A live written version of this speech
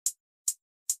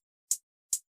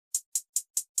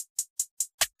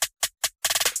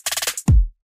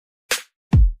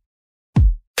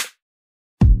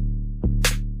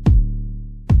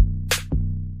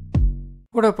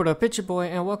What up, it's your boy,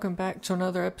 and welcome back to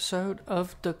another episode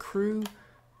of The Crew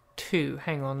 2.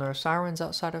 Hang on, there are sirens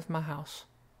outside of my house.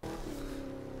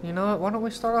 You know what, why don't we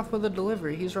start off with a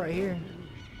delivery? He's right here.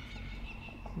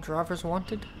 Drivers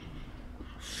wanted?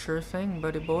 Sure thing,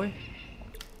 buddy boy.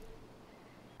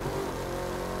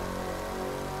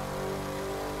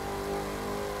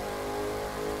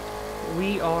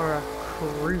 We are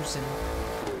cruising.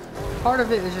 Part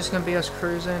of it is just going to be us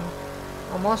cruising.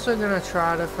 I'm also going to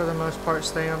try to, for the most part,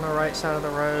 stay on the right side of the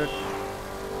road.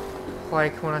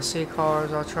 Like, when I see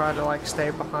cars, I'll try to, like,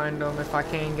 stay behind them if I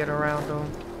can get around them.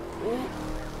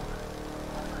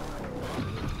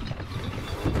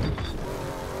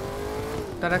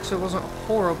 That actually wasn't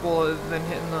horrible other than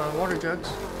hitting the water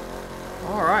jugs.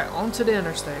 Alright, onto the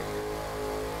interstate.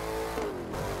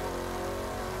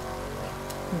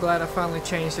 I'm glad I finally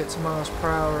changed it to miles per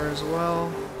hour as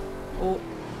well. Oh.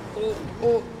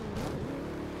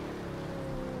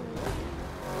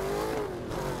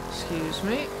 Excuse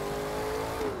me.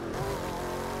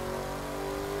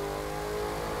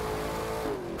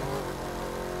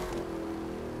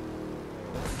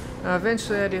 Now,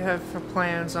 eventually I do have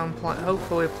plans on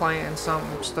hopefully playing some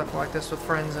stuff like this with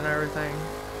friends and everything.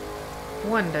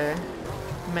 One day.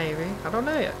 Maybe. I don't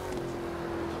know yet.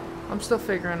 I'm still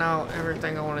figuring out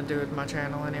everything I want to do with my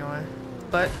channel anyway.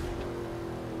 But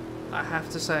I have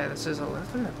to say, this is look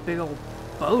at that big old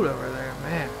boat over there,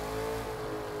 man.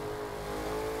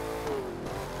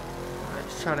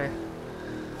 Let's try to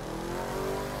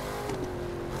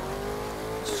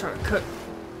cut.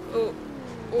 Oh,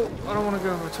 I don't want to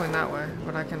go between that way,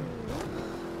 but I can.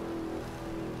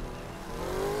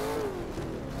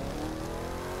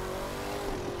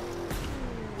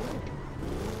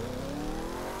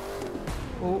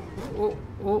 Oh,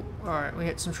 alright, we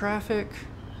hit some traffic.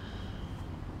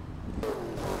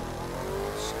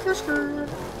 Skr.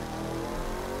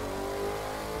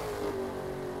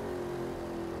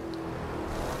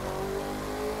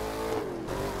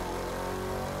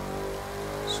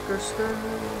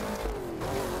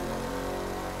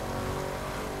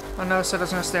 I know I said I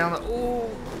was going to stay on the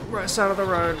right side of the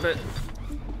road, but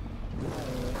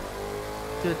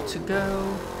good to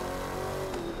go.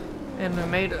 And we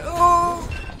made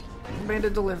a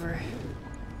delivery.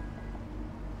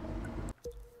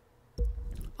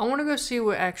 I want to go see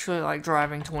what actually like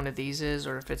driving to one of these is,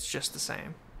 or if it's just the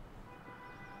same.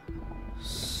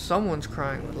 Someone's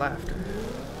crying with laughter.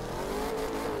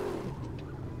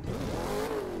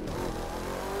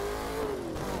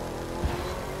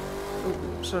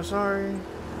 So sorry.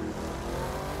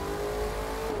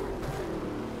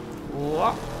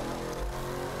 Whoa.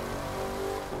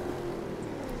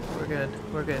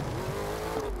 We're good.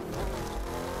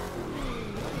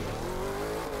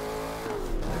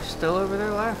 They're still over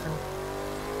there laughing.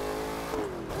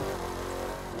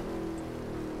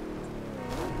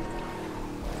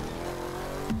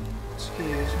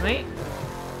 Excuse me.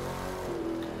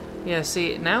 Yeah,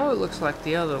 see, now it looks like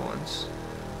the other ones.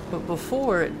 But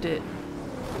before it did.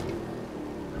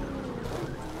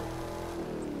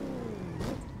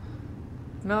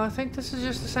 No, I think this is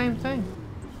just the same thing.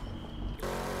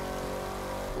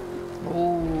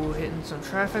 Oh, hitting some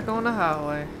traffic on the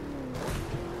highway.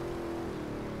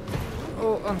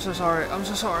 Oh, I'm so sorry,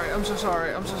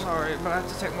 but I have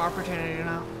to take my opportunity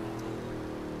now.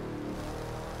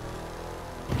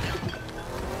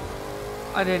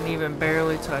 I didn't even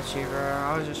barely touch you, bro.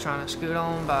 I was just trying to scoot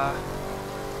on by.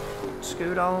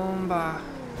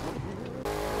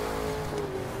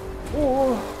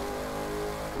 Oh.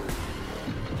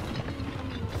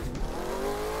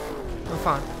 We're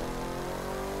fine.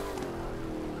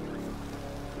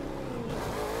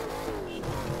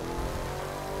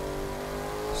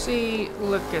 See,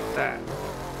 look at that.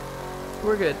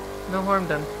 We're good. No harm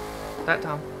done. That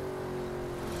time.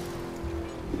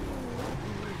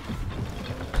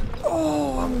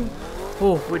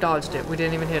 Oh, we dodged it. We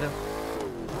didn't even hit him.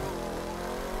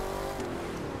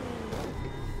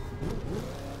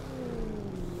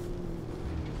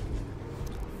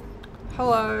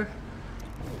 Hello.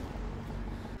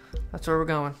 That's where we're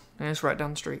going, and it's right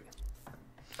down the street.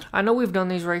 I know we've done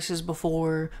these races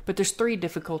before, but there's 3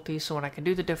 difficulties, so when I can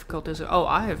do the difficulties... Oh,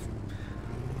 I have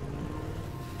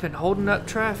been holding up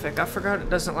traffic. I forgot it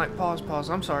doesn't like pause.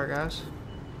 I'm sorry, guys.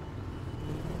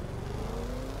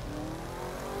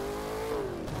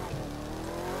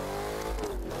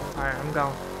 Alright, I'm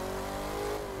gone.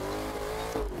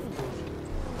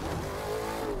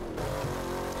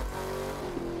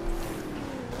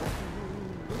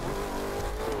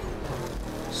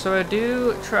 So I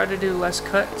do try to do less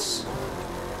cuts,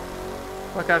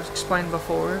 like I've explained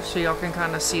before, so y'all can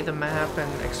kind of see the map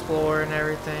and explore and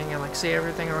everything and like see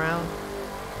everything around.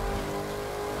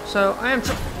 So I am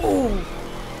oh!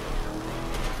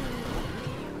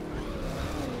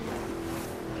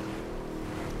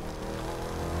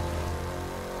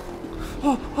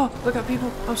 Oh, look out, people.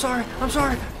 I'm sorry. I'm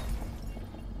sorry.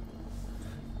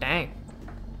 Dang.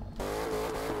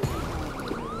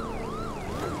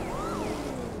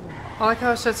 I like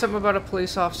how I said something about a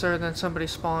police officer and then somebody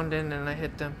spawned in and I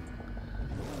hit them.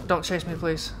 Don't chase me,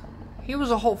 please. He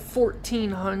was a whole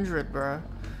 1400, bro.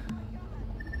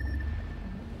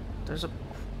 There's a...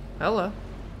 Hello.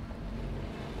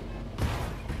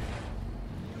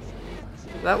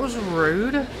 That was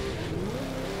rude.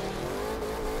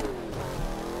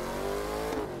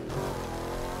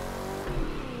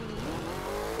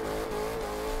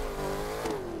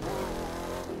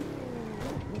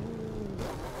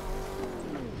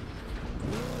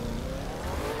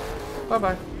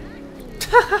 Bye-bye.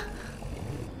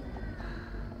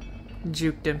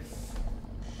 Juked him.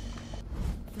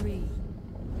 3,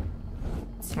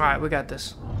 2, Alright, we got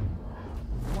this.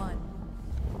 1.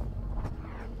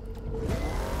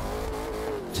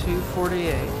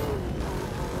 248.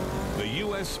 The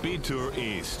U.S. Speed Tour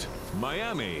East,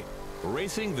 Miami,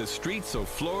 racing the streets of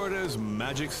Florida's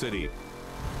Magic City.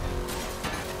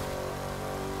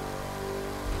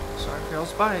 Sorry for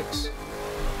y'all's bikes.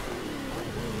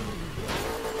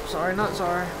 Sorry, not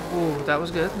sorry. Ooh, that was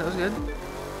good. That was good.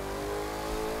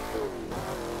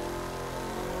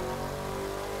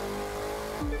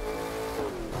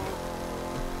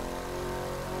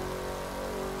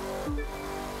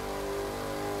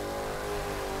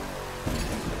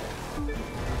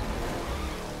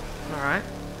 Alright.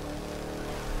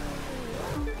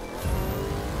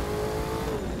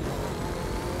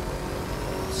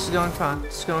 This is going fine.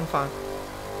 This is going fine.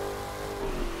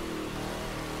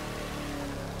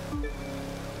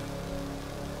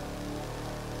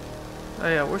 Oh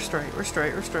yeah, we're straight, we're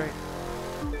straight, we're straight.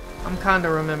 I'm kinda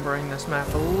remembering this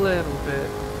map a little bit.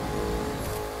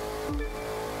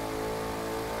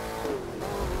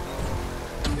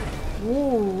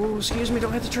 Whoa, excuse me,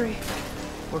 don't hit the tree.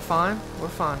 We're fine, we're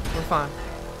fine, we're fine.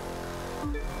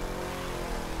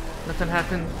 Nothing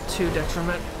happened to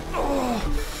detriment. Oh.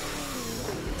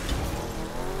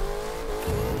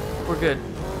 We're good.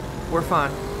 We're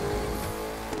fine.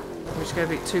 We just gotta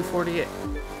beat 248.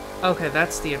 Okay,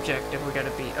 that's the objective we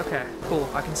gotta beat. Okay, cool,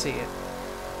 I can see it.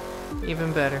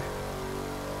 Even better.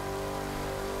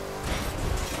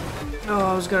 Oh,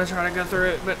 I was gonna try to go through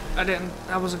it, but I didn't.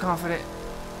 I wasn't confident.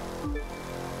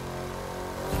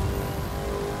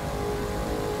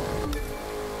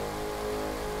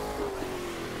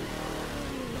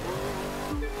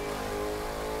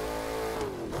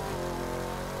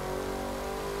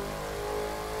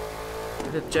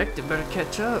 The objective better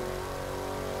catch up.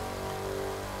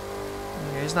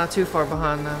 Yeah, he's not too far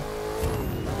behind though.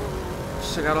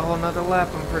 Still got a whole nother lap,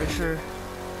 I'm pretty sure.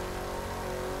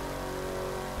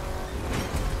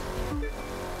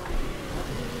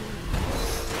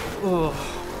 Oh,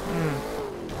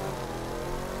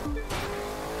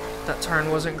 that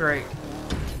turn wasn't great.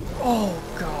 Oh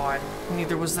god,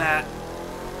 neither was that.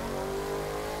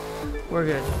 We're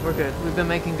good, we're good. We've been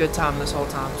making good time this whole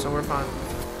time, so we're fine.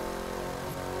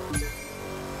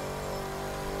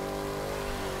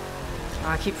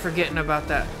 I keep forgetting about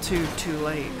that too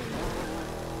late.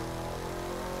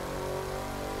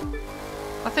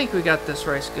 I think we got this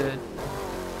race good.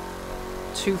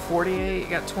 248,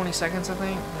 got 20 seconds I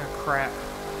think. Oh crap.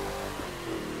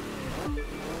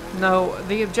 No,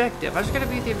 the objective. I just gotta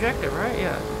beat the objective, right?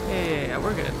 Yeah,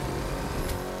 we're good.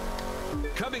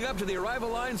 Coming up to the arrival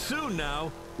line soon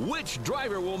now, which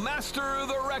driver will master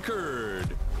the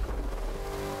record?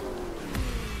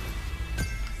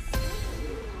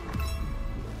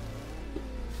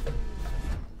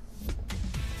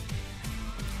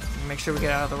 Make sure we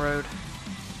get out of the road.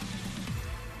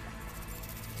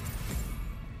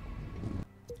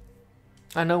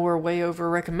 I know we're way over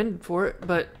recommended for it,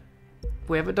 but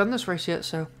we haven't done this race yet,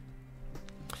 so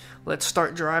let's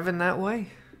start driving that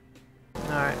way.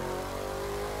 Alright.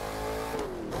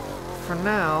 For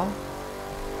now,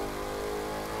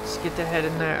 let's get the head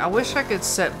in there. I wish I could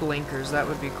set blinkers, that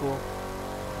would be cool.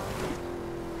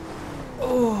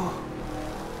 Oh!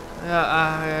 Yeah,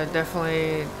 I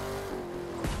definitely...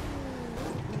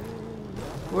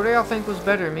 What do y'all think was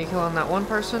better, me killing that one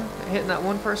person, hitting that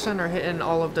one person, or hitting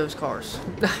all of those cars?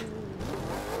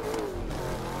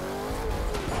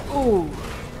 Ooh.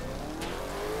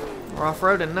 We're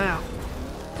off-roading now.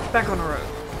 Back on the road.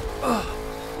 Ugh.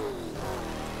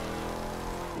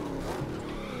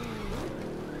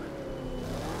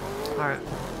 Alright.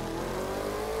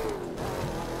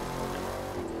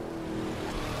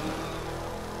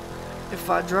 If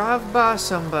I drive by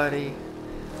somebody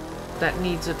that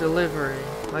needs a delivery.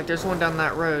 Like there's one down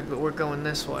that road, but we're going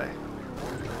this way.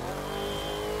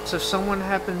 So if someone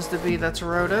happens to be that's a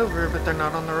road over, but they're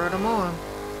not on the road I'm on,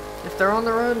 if they're on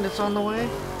the road and it's on the way,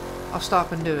 I'll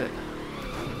stop and do it.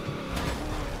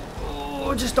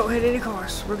 Oh, just don't hit any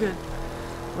cars. We're good.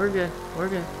 We're good. We're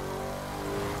good.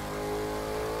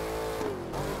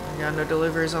 We got no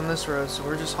deliveries on this road, so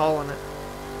we're just hauling it.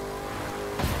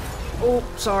 Oh,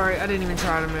 sorry. I didn't even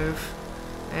try to move.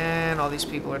 And all these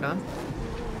people are done.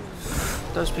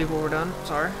 Those people were done.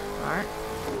 Sorry. Alright.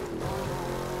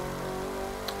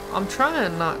 I'm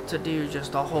trying not to do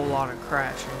just a whole lot of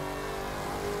crashing.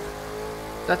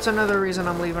 That's another reason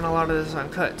I'm leaving a lot of this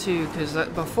uncut too, because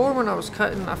before when I was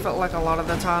cutting, I felt like a lot of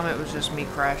the time it was just me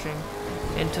crashing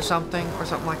into something or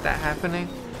something like that happening.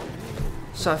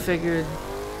 So I figured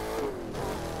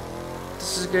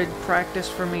this is good practice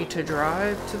for me to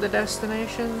drive to the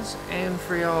destinations and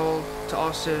for y'all to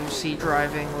also see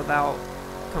driving without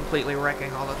completely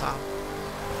wrecking all the time.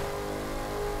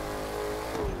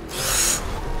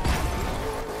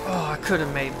 Oh, I could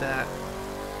have made that.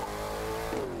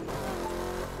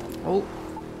 Oh,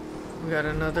 we got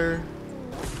another.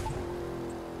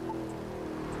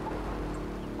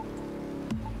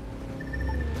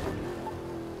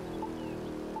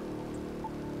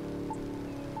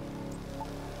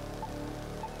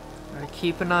 Gotta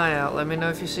keep an eye out. Let me know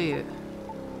if you see it.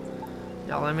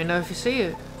 Y'all let me know if you see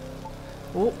it.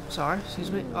 Oh, sorry, excuse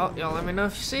me. Oh, y'all let me know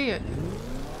if you see it.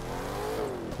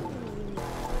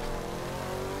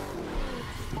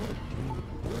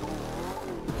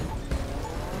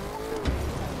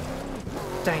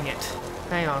 Dang it.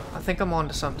 Hang on. I think I'm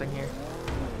onto something here.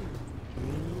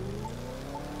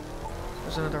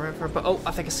 There's another red for, but oh,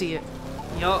 I think I see it.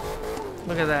 Yup.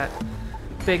 Look at that.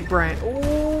 Big brain.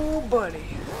 Oh, buddy.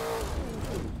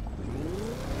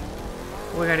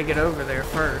 We gotta get over there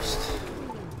first.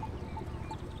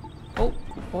 Oh,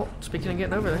 well, speaking of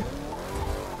getting over there.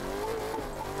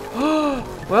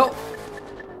 Oh, well.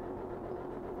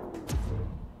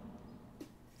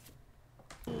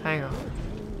 Hang on.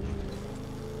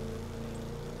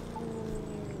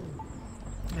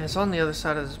 It's on the other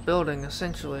side of this building,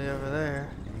 essentially, over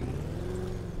there.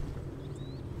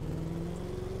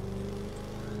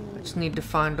 I just need to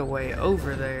find a way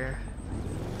over there.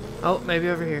 Oh, maybe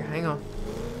over here. Hang on.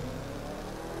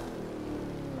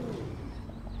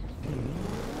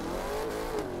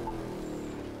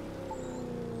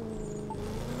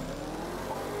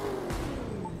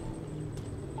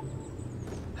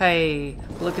 Hey,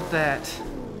 look at that.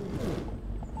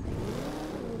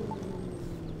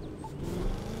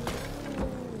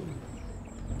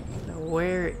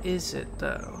 Where is it,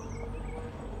 though?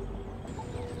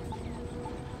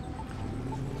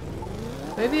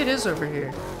 Maybe it is over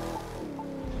here.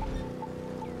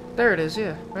 There it is,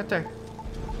 yeah, right there.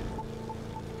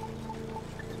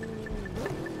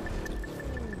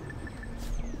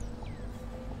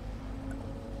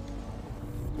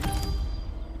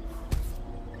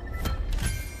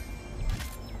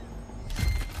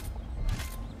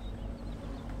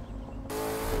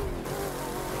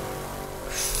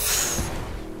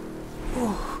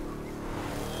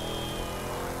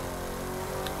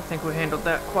 I think we handled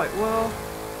that quite well.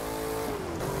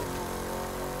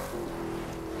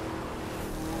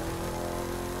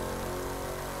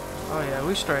 Oh yeah,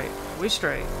 we straight. We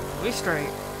straight. We straight.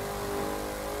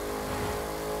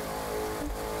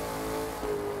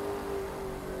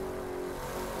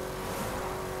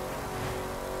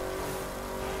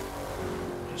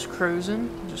 Just cruising.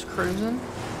 Just cruising.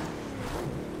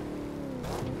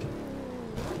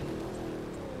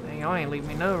 Dang, y'all ain't leave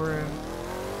me no room.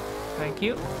 Thank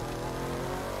you.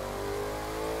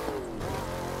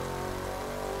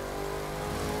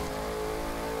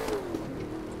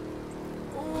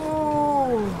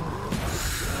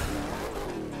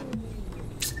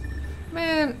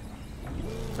 Man,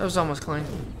 that was almost clean.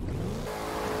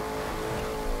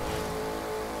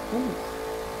 Ooh.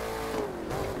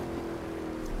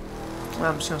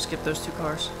 I'm just gonna skip those two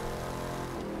cars.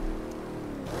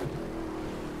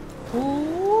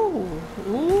 Ooh,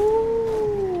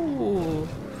 ooh,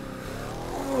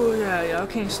 ooh, yeah, y'all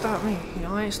can't stop me.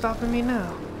 Y'all ain't stopping me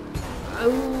now.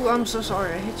 Oh, I'm so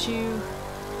sorry I hit you.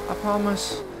 I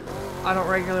promise I don't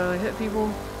regularly hit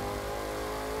people.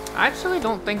 I actually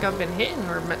don't think I've been hitting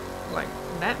or like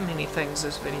that many things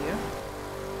this video.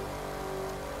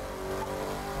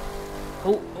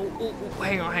 Oh, oh, oh, oh,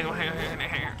 hang on.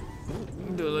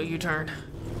 Do a little U-turn.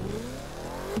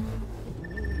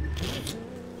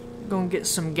 Gonna get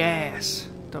some gas.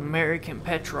 The American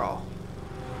petrol.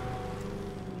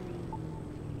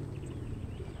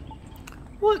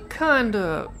 What kind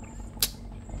of...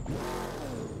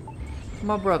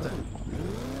 My brother.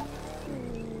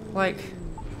 Like,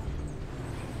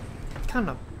 kind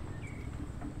of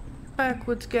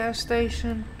backwoods gas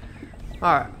station.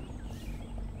 Alright.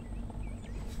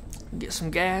 Get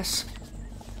some gas.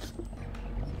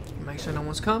 Make sure no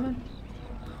one's coming.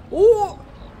 Ooh!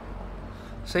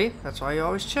 See? That's why you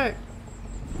always check.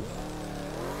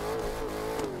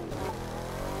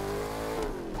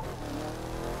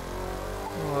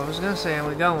 Well, I was gonna say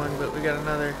we're going, but we got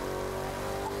another.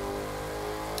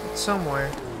 It's somewhere.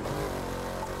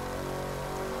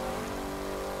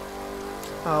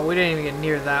 We didn't even get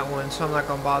near that one, so I'm not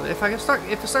gonna bother. If it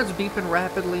starts beeping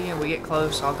rapidly and we get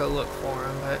close, I'll go look for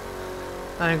him. But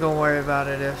I ain't gonna worry about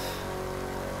it if.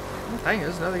 Oh, dang,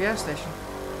 there's another gas station.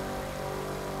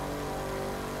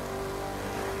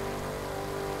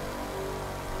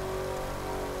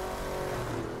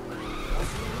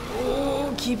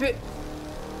 Oh, keep it.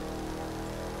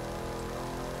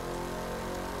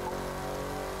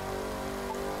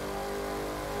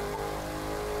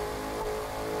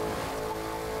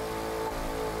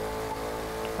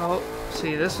 Oh,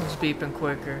 see, this one's beeping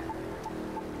quicker.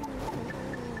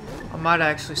 I might have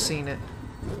actually seen it.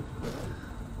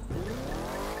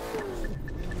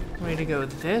 We need to go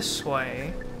this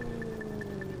way.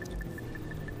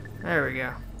 There we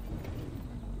go.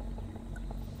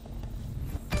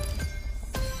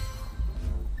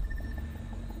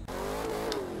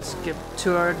 Let's get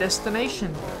to our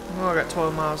destination. Well, I got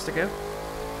 12 miles to go.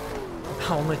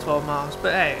 Only 12 miles,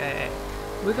 but hey.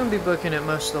 We're gonna be booking it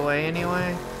most of the way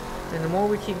anyway. And the more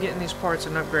we keep getting these parts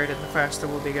and upgraded, the faster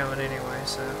we'll be going anyway,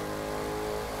 so.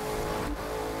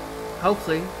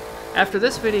 Hopefully. After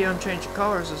this video, I'm changing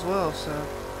cars as well, so.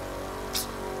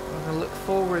 I'm gonna look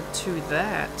forward to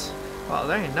that. Wow,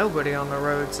 there ain't nobody on the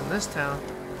roads in this town.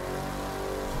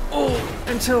 Oh!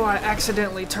 Until I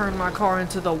accidentally turn my car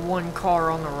into the one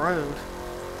car on the road.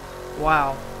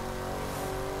 Wow.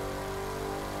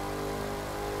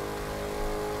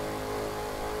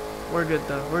 We're good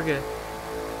though, we're good.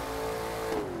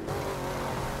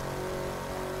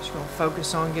 Just gonna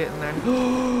focus on getting there.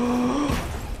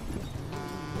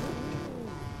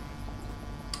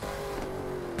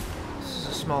 This is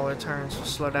a smaller turn, so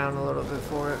slow down a little bit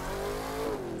for it.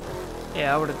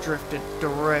 Yeah, I would have drifted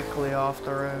directly off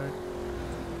the road.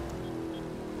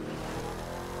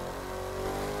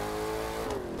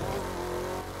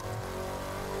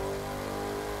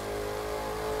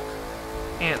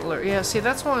 Antler. Yeah, see,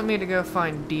 that's wanting me to go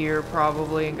find deer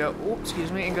probably and go, oh,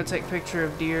 excuse me, and go take a picture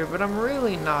of deer, but I'm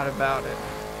really not about it.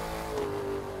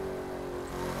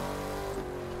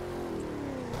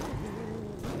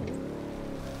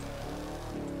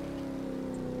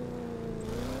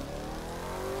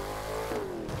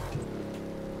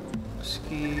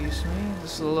 Excuse me.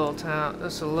 This is a little town,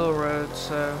 this is a little road,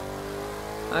 so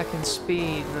I can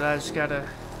speed, but I just gotta,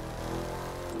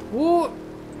 whoa!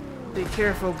 Be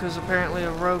careful, because apparently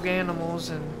of rogue animals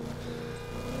and,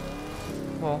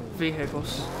 well,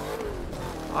 vehicles.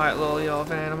 Alright, little y'all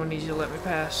van, I'm gonna need you to let me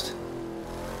past.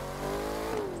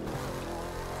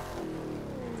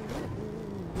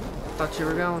 Thought you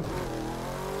were going.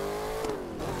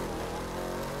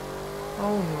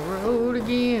 On the road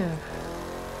again.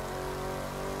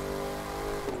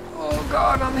 Oh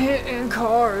God, I'm hitting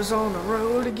cars on the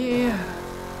road again.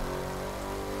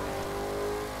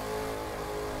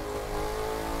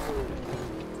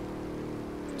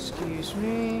 Excuse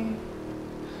me.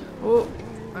 Oh,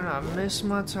 and I missed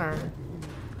my turn.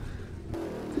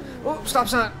 Oh, stop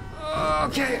sign.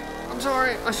 Okay, I'm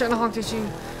sorry. I shouldn't have honked at you.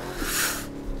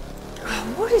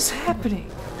 What is happening?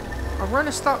 I run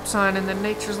a stop sign and then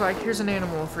nature's like, here's an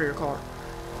animal for your car.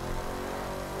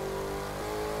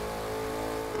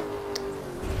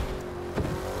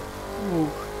 Ooh.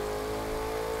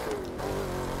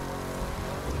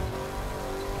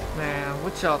 Man,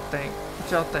 what y'all think?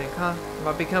 What y'all think, huh? Am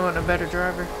I becoming a better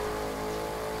driver?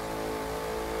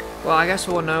 Well, I guess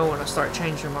we'll know when I start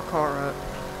changing my car up.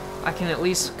 I can at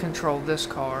least control this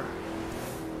car.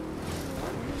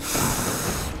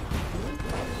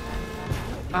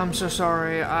 I'm so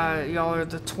sorry. Y'all are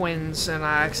the twins and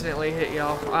I accidentally hit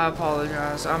y'all. I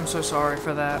apologize. I'm so sorry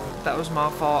for that. That was my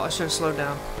fault. I should have slowed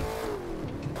down.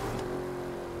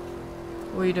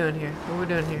 What are you doing here? What are we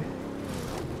doing here?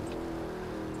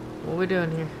 What are we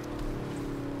doing here?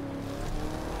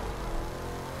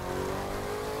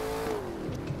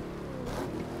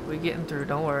 We getting through,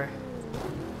 don't worry.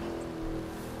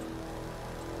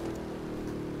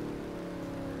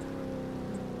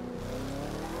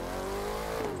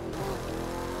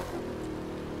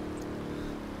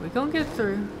 We gonna get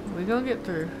through. We gonna get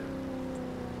through.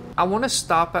 I want to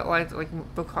stop at like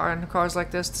cars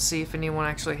like this to see if anyone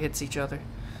actually hits each other.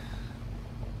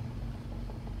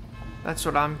 That's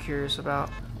what I'm curious about.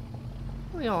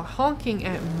 Y'all honking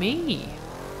at me.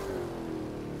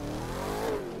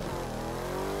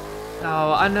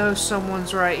 Oh, I know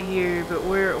someone's right here, but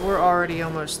we're already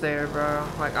almost there, bro.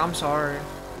 Like, I'm sorry.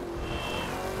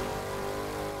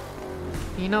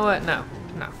 You know what? No.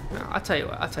 I'll tell you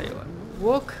what.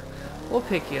 We'll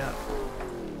pick you up.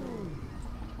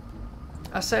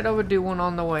 I said I would do one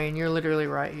on the way, and you're literally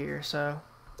right here, so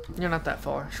you're not that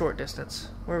far. Short distance.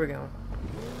 Where are we going?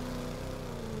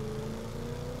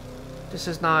 This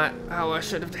is not how I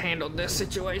should have handled this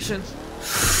situation.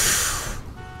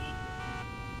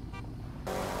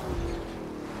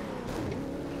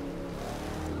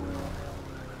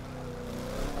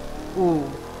 Ooh.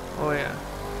 Oh yeah.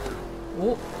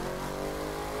 Whoa.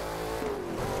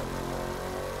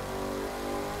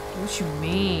 What you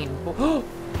mean?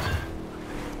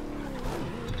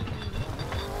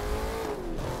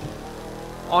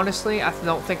 Honestly, I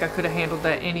don't think I could have handled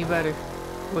that any better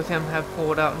with him have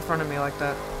pulled out in front of me like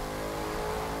that.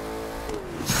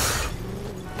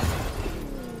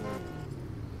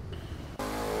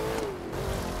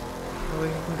 We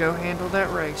can go handle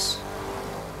that race.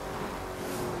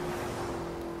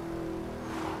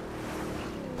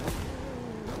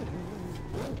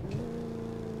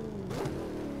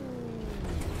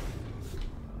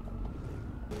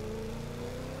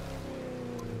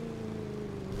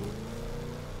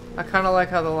 I kind of like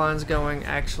how the line's going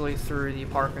actually through the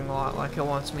parking lot, like it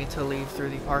wants me to leave through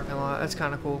the parking lot. That's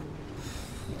kind of cool.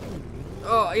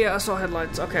 Oh, yeah, I saw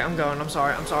headlights. Okay, I'm going. I'm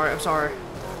sorry.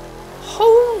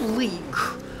 Holy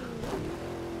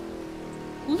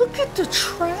look at the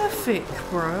traffic,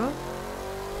 bro.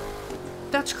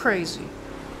 That's crazy.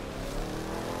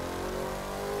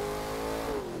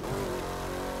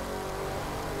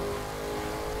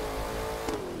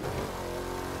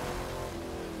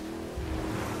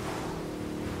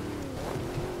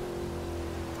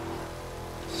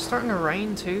 Starting to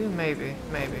rain too? Maybe.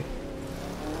 Alright,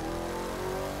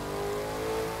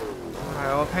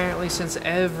 well apparently since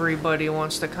everybody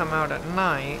wants to come out at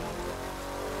night,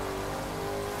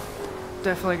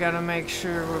 definitely gotta make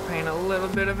sure we're paying a little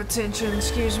bit of attention,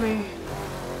 excuse me.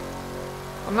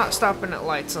 I'm not stopping at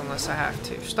lights unless I have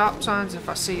to. Stop signs, if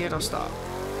I see it, I'll stop.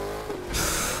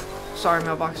 Sorry,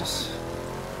 mailboxes.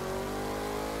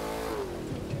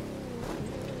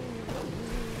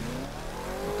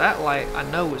 That light I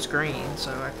know is green,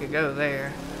 so I could go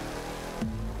there.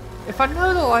 If I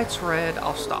know the light's red,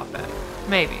 I'll stop at it.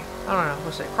 Maybe. I don't know.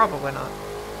 We'll see. Probably not.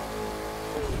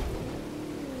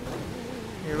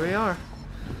 Here we are.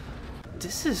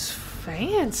 This is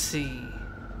fancy.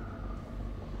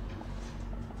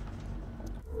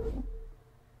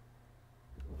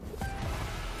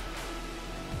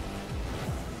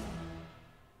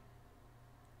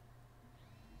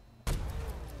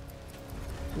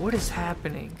 What is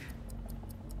happening?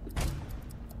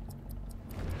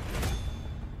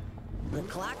 The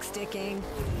clock's ticking.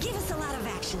 Give us a lot of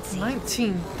action scenes.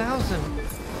 19,000.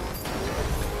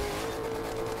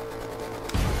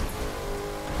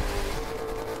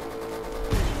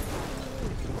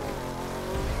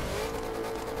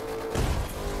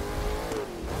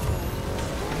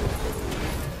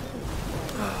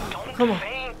 Come on.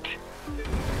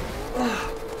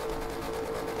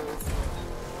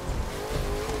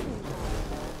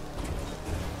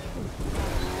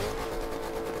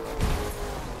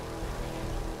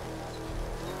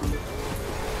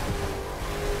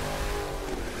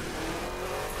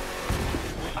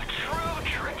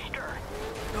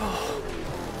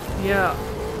 Yeah,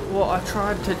 well, I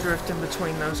tried to drift in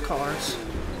between those cars.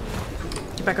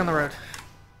 Get back on the road.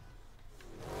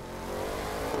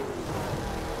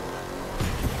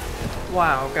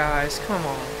 Wow, guys, come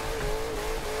on.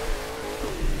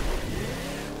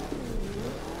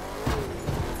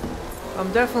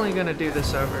 I'm definitely gonna do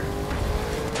this over.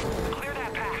 Clear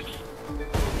that path.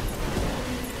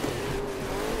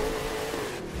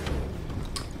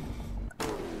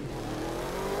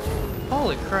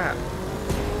 Holy crap.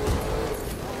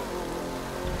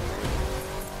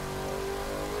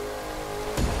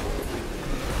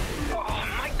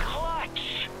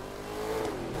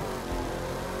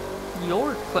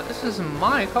 This is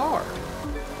my car.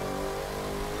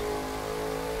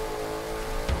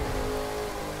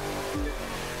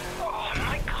 Oh,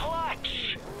 my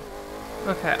clutch.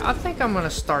 Okay, I think I'm gonna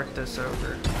start this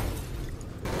over.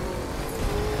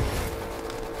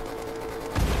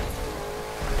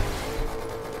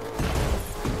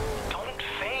 Don't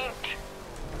faint.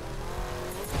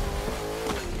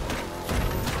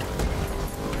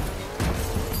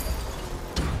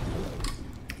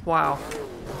 Wow.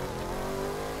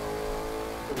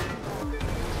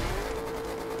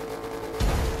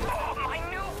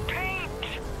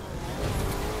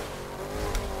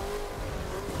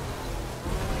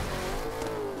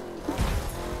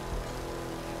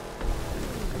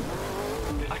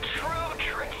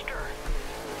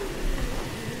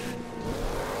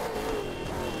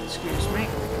 Excuse me.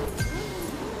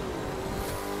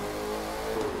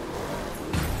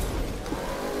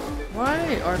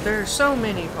 Why are there so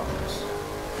many cars?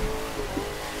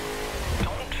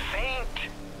 Don't faint.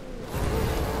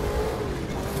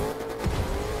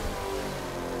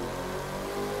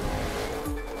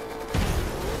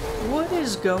 What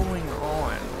is going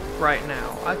on right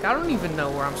now? Like, I don't even know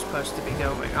where I'm supposed to be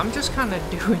going. I'm just kind of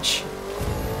doing shit.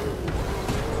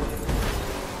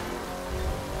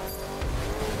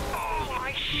 Oh,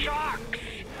 my shocks.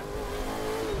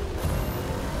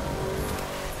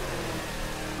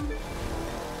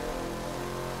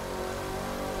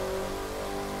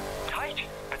 Tight,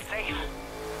 but safe.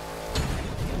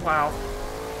 Wow.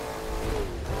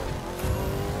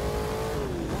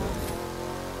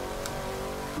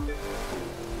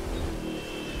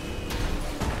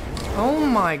 Oh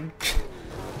my...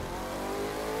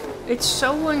 It's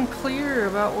so unclear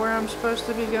about where I'm supposed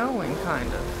to be going, kind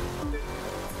of.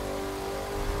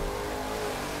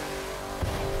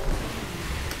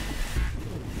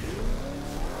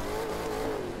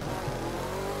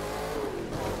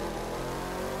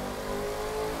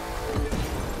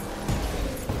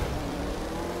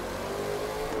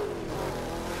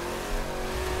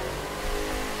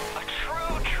 A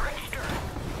true trickster.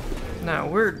 No,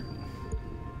 we're...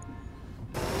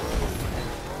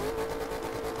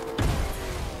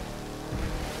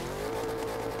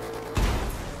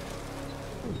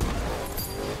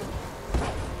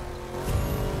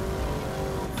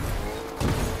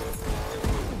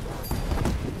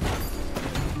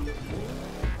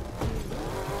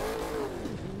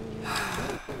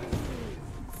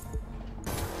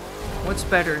 What's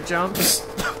better, jumps?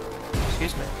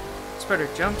 Excuse me. What's better,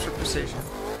 jumps or precision?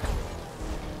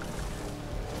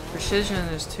 Precision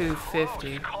is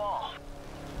 250. Call.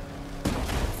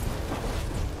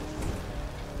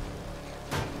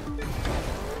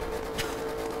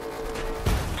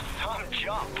 Some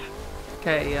jump.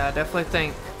 Okay, yeah, I definitely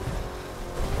think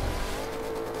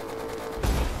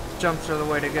jumps are the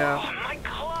way to go. Oh, my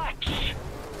clutch.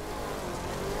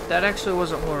 That actually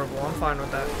wasn't horrible. I'm fine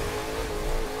with that.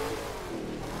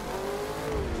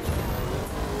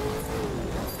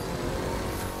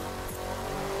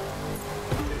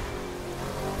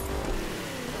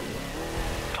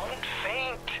 Don't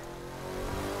faint.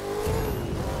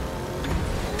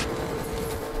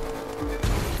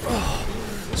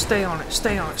 Stay on it,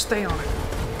 stay on it, stay on it.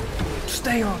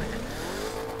 Stay on it.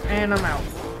 And I'm out.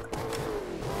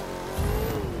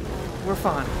 We're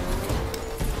fine.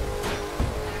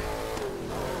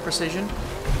 Precision.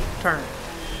 Turn.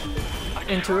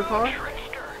 Into a car.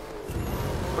 Trickster.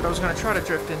 But I was gonna try to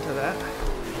drift into that.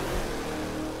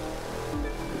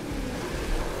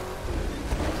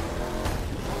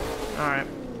 Alright.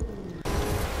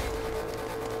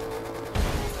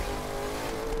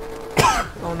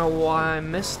 Don't know why I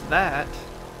missed that.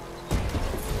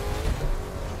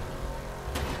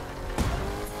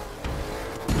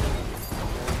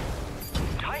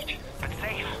 Tight, but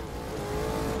safe.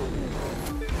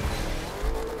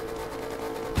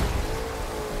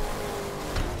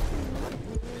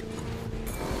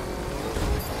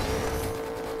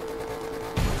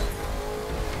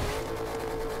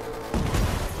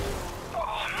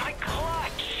 Oh, my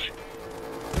clutch.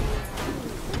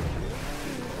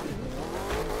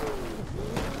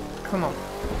 Come on.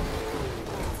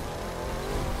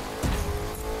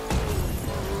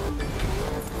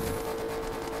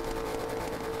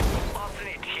 Lost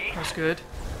any teeth? That's good.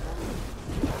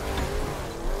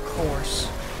 Of course.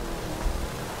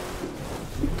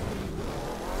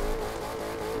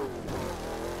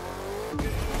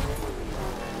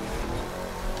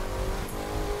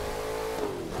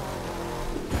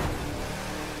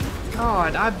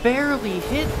 God, I barely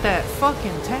hit that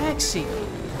fucking taxi.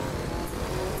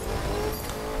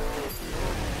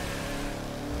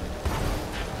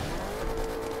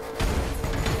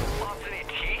 Lost any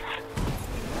teeth?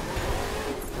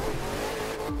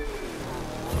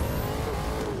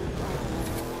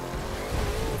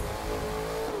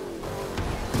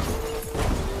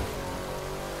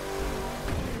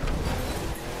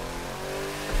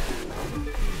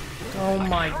 Oh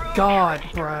my god,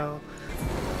 bro.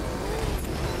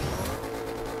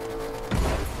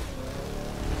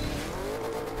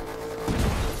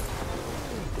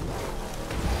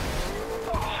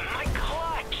 Oh, my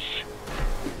clutch.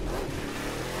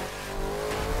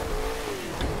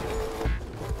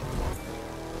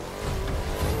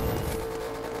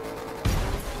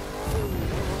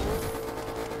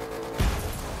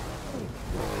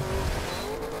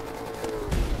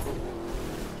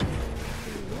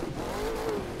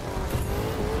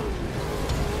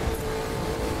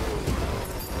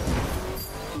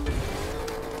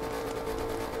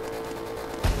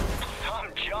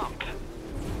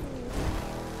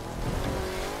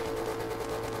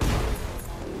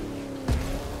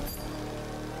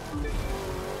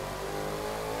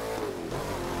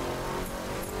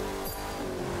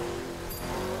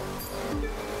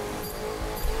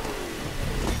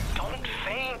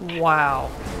 Wow.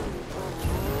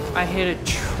 I hit a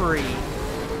tree.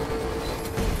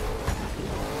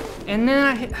 And then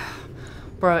I hit...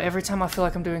 Bro, every time I feel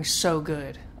like I'm doing so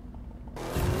good.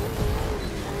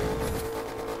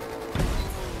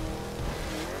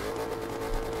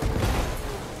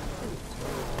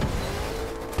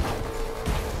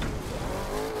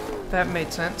 That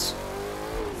made sense.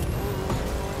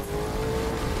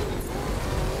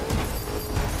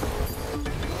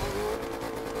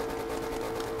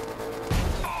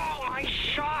 Oh, my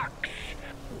shocks!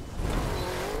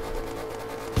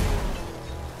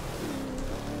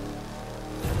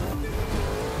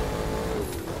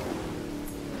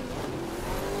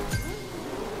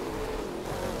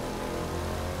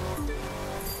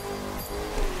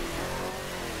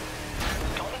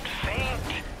 Don't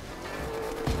faint.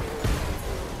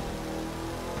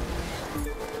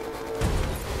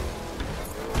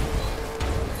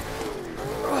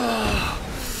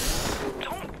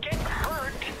 Don't get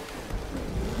hurt.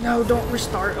 No, don't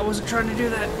restart. I wasn't trying to do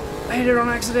that. I hit it on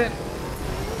accident.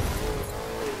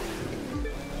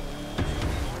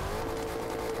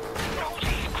 No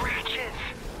scratches.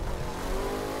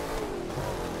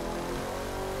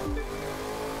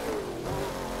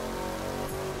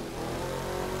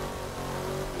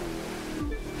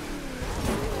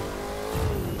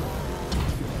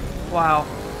 Wow.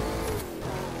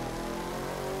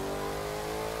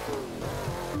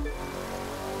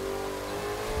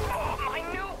 Oh, my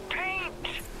new paint.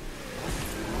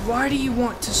 Why do you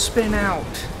want to spin out?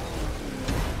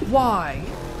 Why?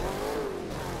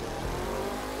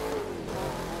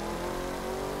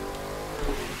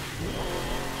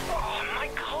 Oh, my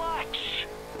clutch.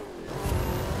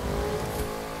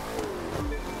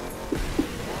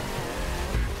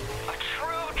 A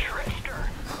true trickster.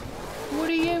 What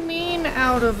do you mean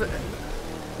out of...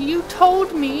 You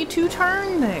told me to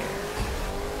turn there.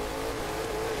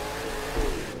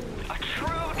 A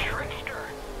true trickster.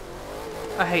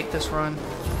 I hate this run.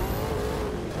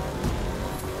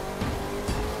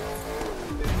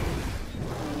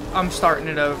 I'm starting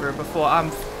it over before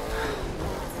I'm...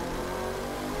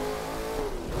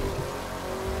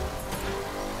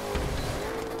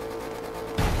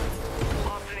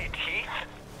 Obstinate teeth.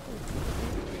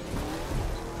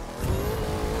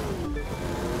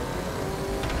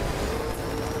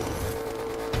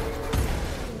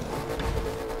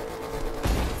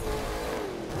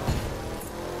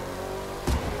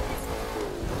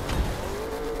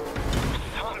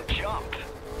 Some jump.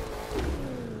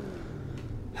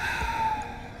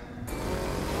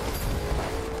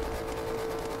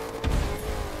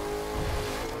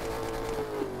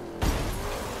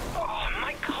 Oh,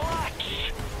 my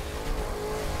clutch.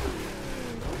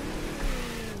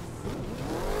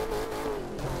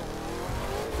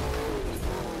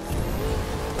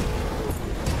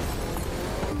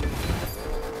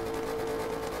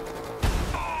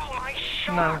 Oh, my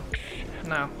No. shocks.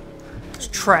 No. It's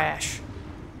trash.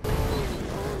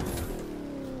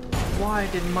 Why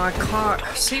did my car...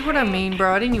 See what I mean,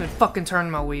 bro? I didn't even fucking turn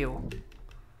my wheel.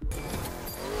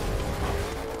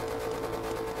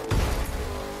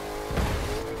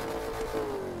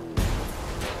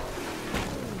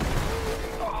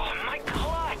 Oh, my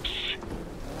clutch.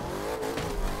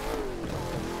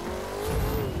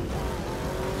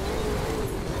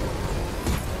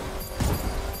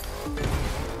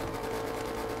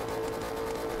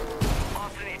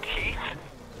 Obstinate teeth.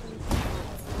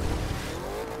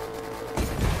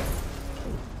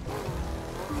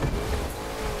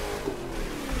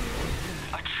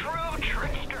 A true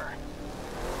trickster.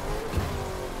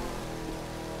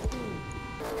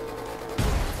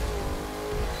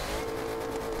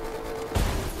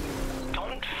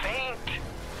 Don't faint.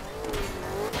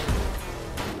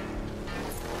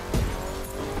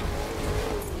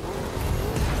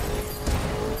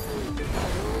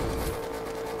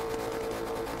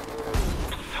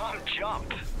 Some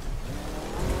jump.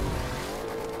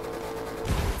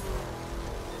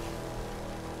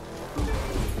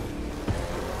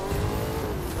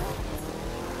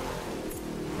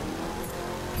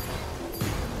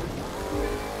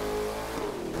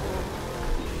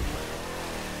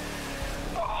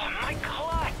 Oh, my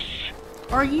clutch.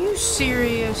 Are you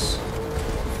serious?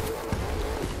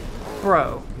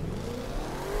 Bro.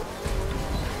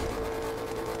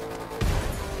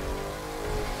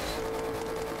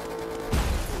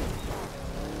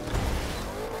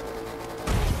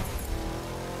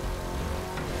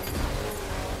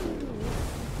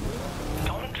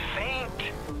 Don't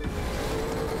faint.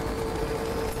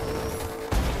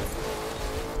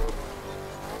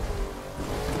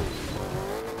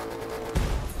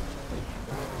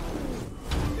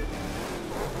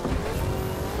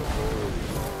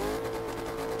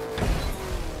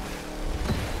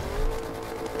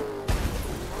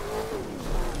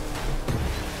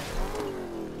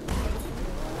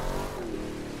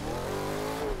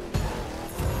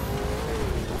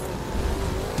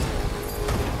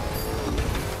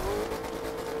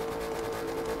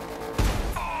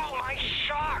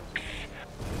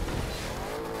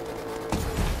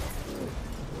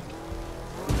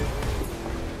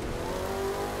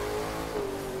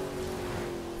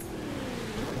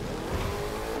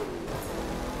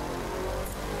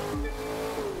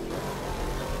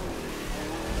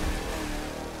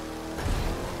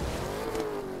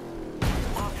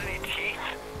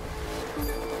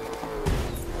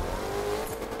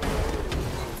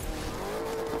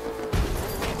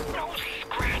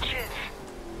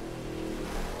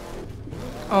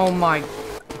 Oh my.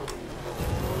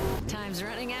 Time's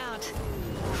running out.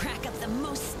 Rack up the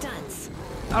most stunts.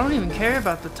 I don't even care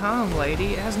about the time,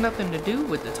 lady. It has nothing to do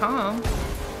with the time.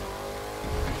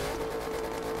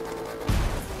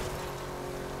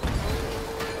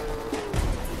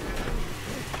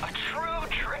 A true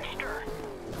trickster.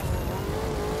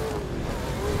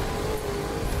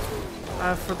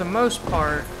 I've, for the most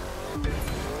part,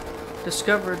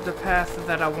 discovered the path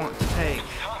that I want to take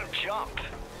Some jump.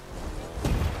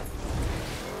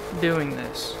 doing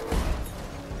this.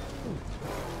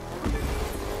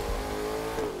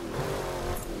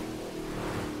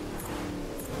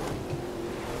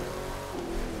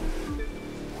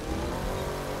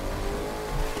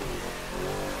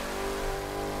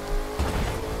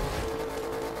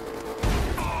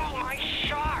 Oh, my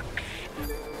shocks.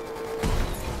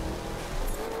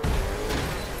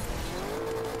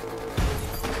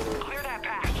 Clear that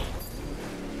path.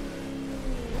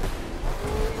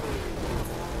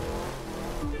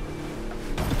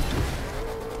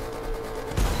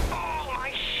 Oh,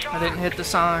 my shocks. I didn't hit the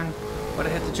sign, but I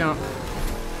hit the jump.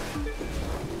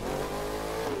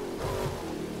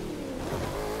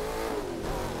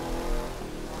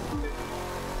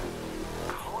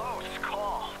 Close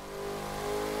call.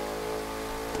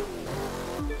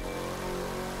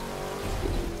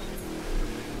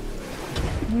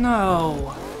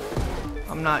 No!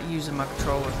 I'm not using my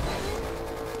controller.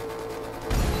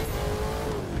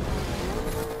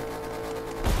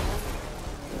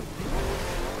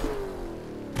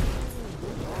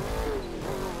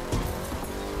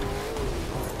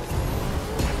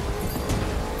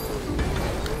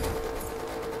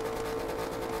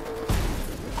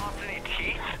 Obstinate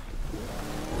teeth.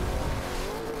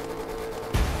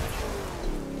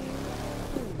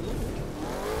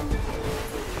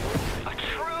 A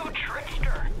true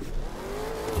trickster.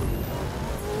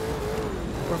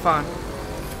 We're fine.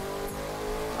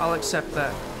 I'll accept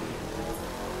that.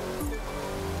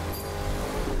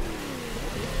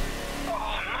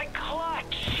 Oh, my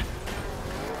clutch.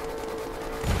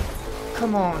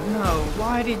 Come on, no.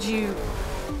 Why did you...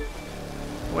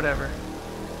 Whatever.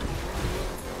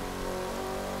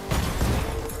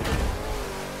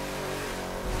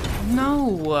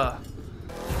 No!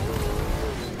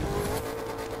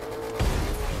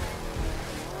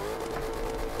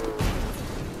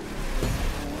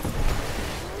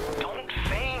 Don't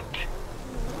faint.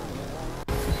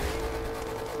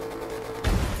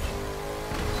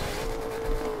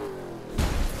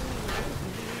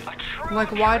 A true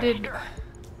Like, why did... trickster.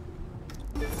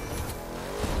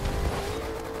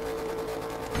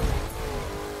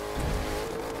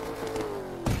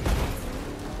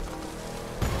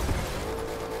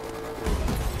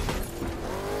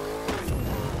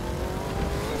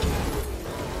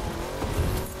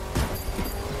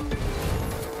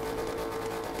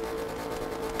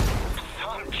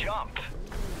 Some jump.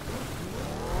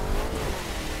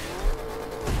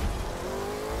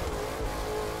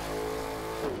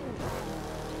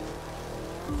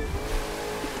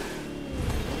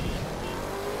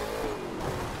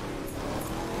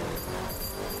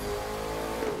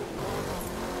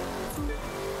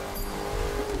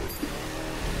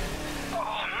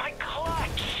 Oh, my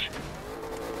clutch.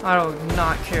 I do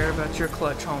not care about your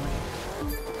clutch, homie.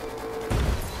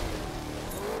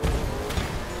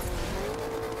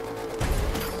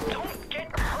 Don't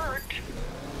get hurt.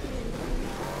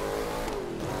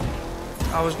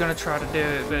 I was gonna try to do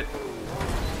it, but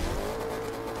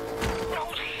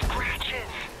No scratches.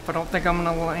 if I don't think I'm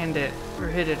gonna land it or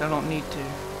hit it, I don't need to.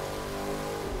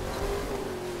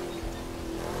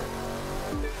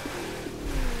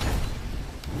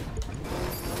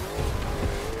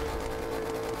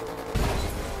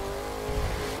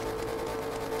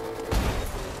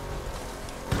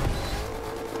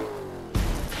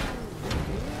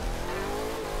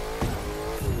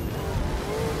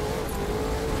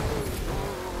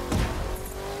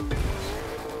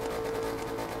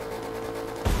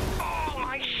 Oh,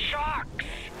 my shocks.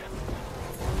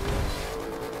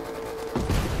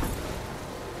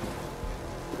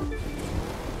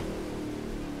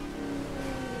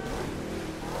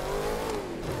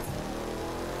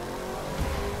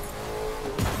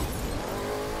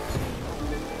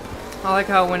 I like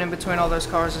how I went in between all those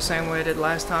cars the same way I did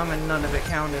last time and none of it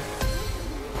counted.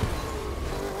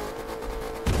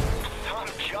 Some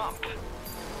jump.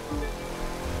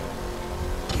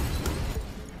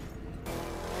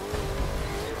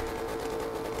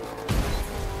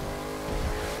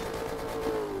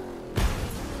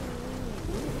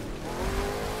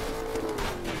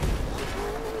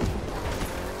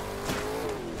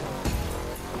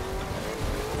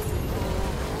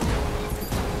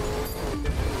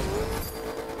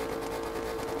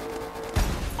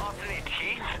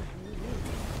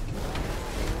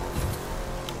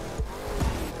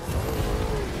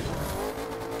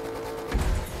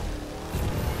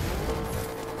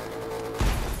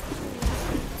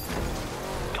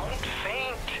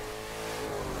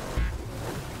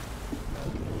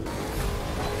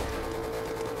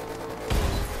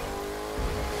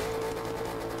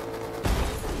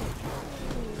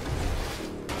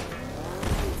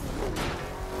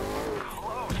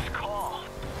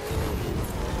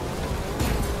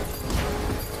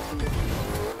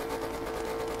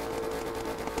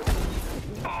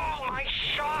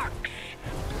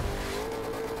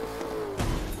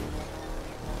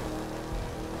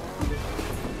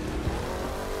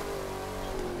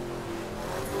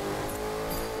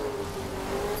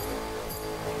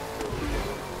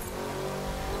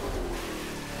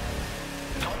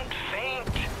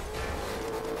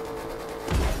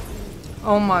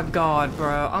 Oh my god,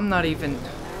 bro. I'm not even...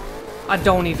 I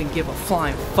don't even give a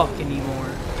flying fuck anymore.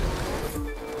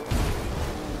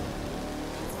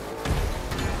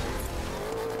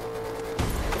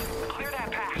 Clear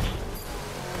that path.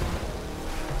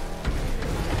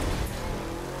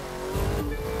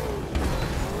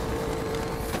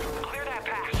 Clear that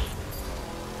path.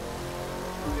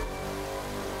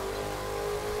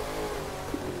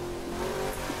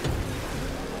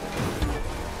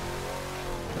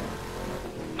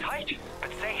 Tight,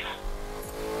 but safe.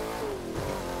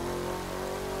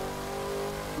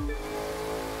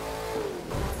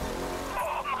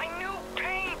 Oh, my new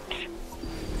paint!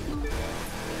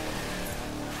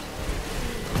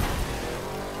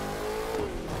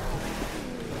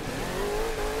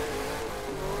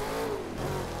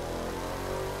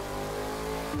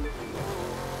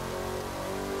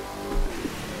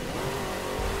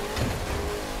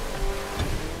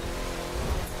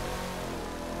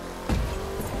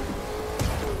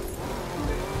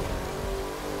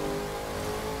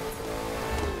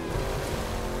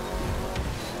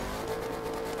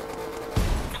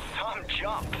 Some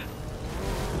jump.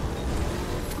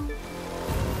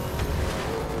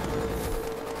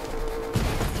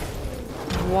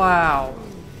 Wow.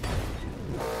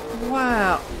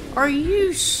 Wow. Are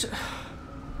you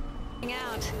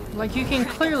Out. like, you can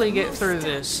clearly get through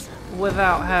this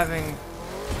without having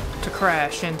to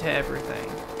crash into everything.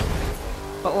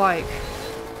 But like...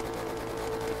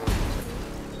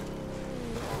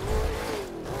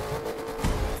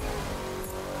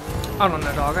 I don't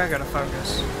know, dog. I gotta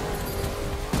focus.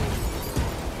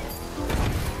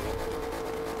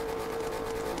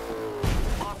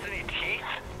 Lost any teeth?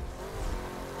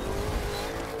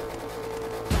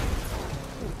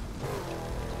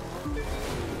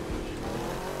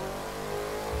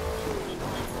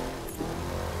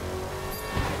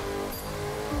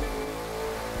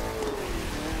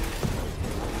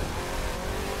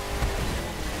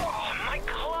 Oh, my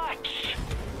clutch!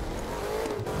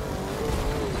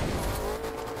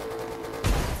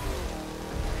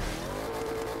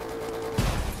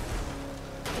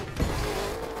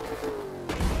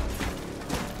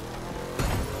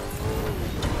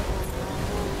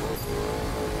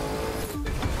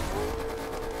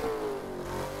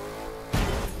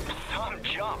 Some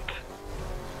jump.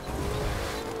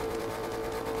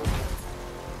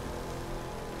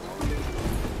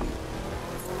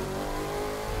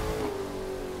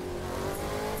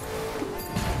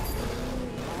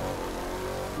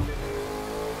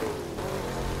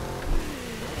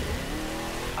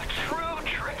 A true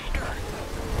trickster.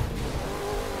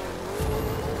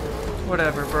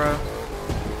 Whatever, bro.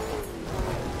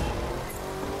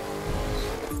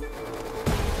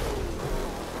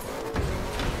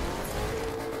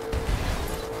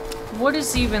 What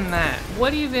is even that?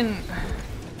 What even...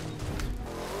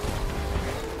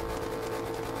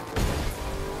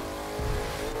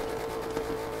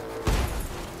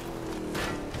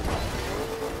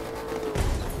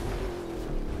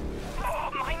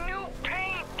 Oh, my new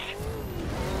paint!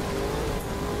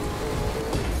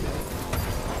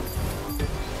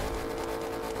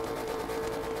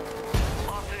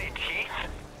 Lost any teeth?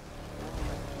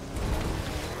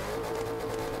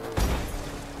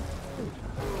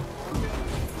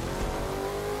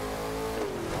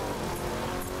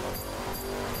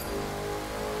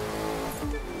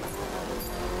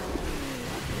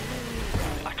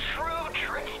 A true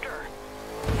trickster.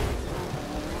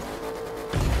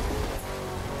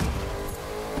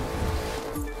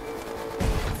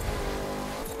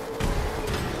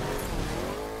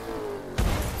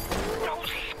 No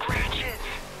scratches.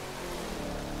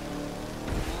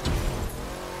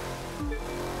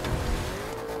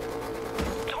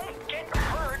 Don't get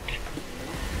hurt.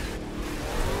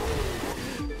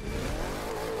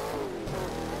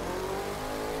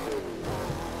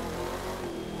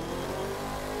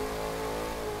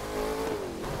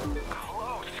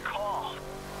 Close call.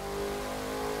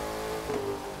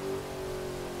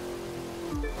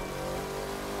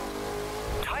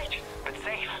 Tight, but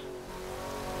safe.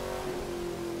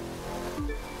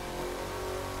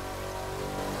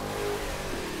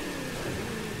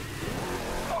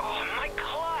 Oh, my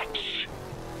clutch!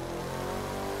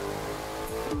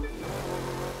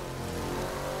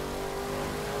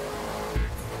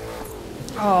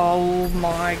 Oh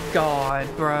my god,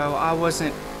 bro. I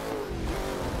wasn't...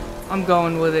 I'm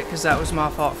going with it because that was my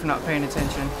fault for not paying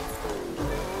attention.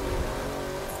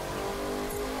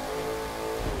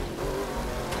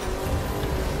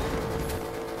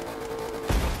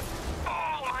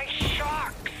 Oh, my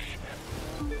shocks!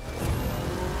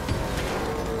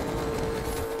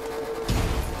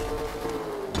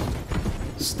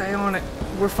 Stay on it.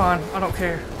 We're fine. I don't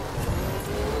care.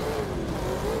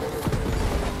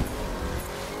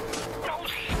 No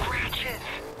scratches.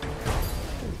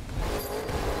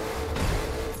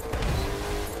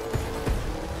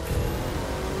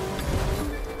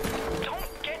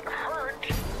 Don't get hurt.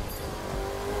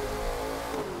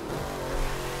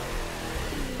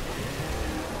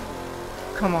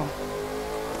 Come on.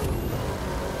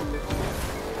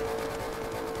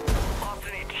 Lost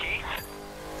any teeth?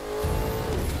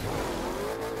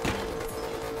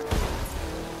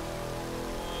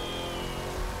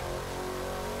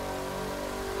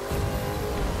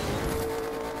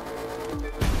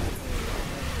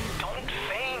 Don't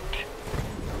faint.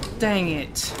 Dang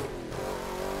it.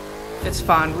 It's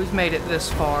fine. We've made it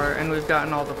this far, and we've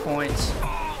gotten all the points.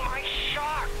 Oh, my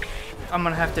shocks. I'm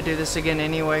gonna have to do this again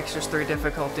anyway, because there's 3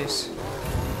 difficulties.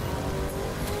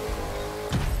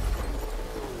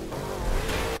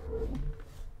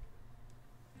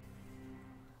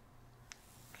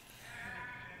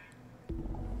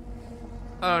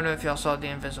 I don't know if y'all saw the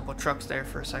invisible trucks there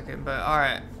for a second, but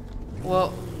alright.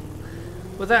 Well,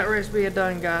 with that race being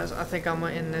done, guys, I think I'm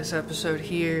going to end this episode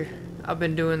here. I've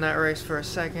been doing that race for a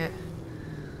second.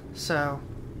 So,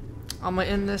 I'm going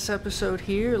to end this episode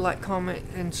here. Like, comment,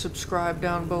 and subscribe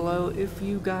down below if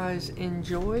you guys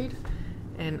enjoyed.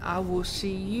 And I will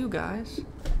see you guys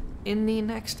in the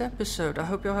next episode. I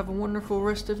hope y'all have a wonderful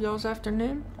rest of y'all's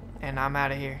afternoon. And I'm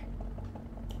out of here.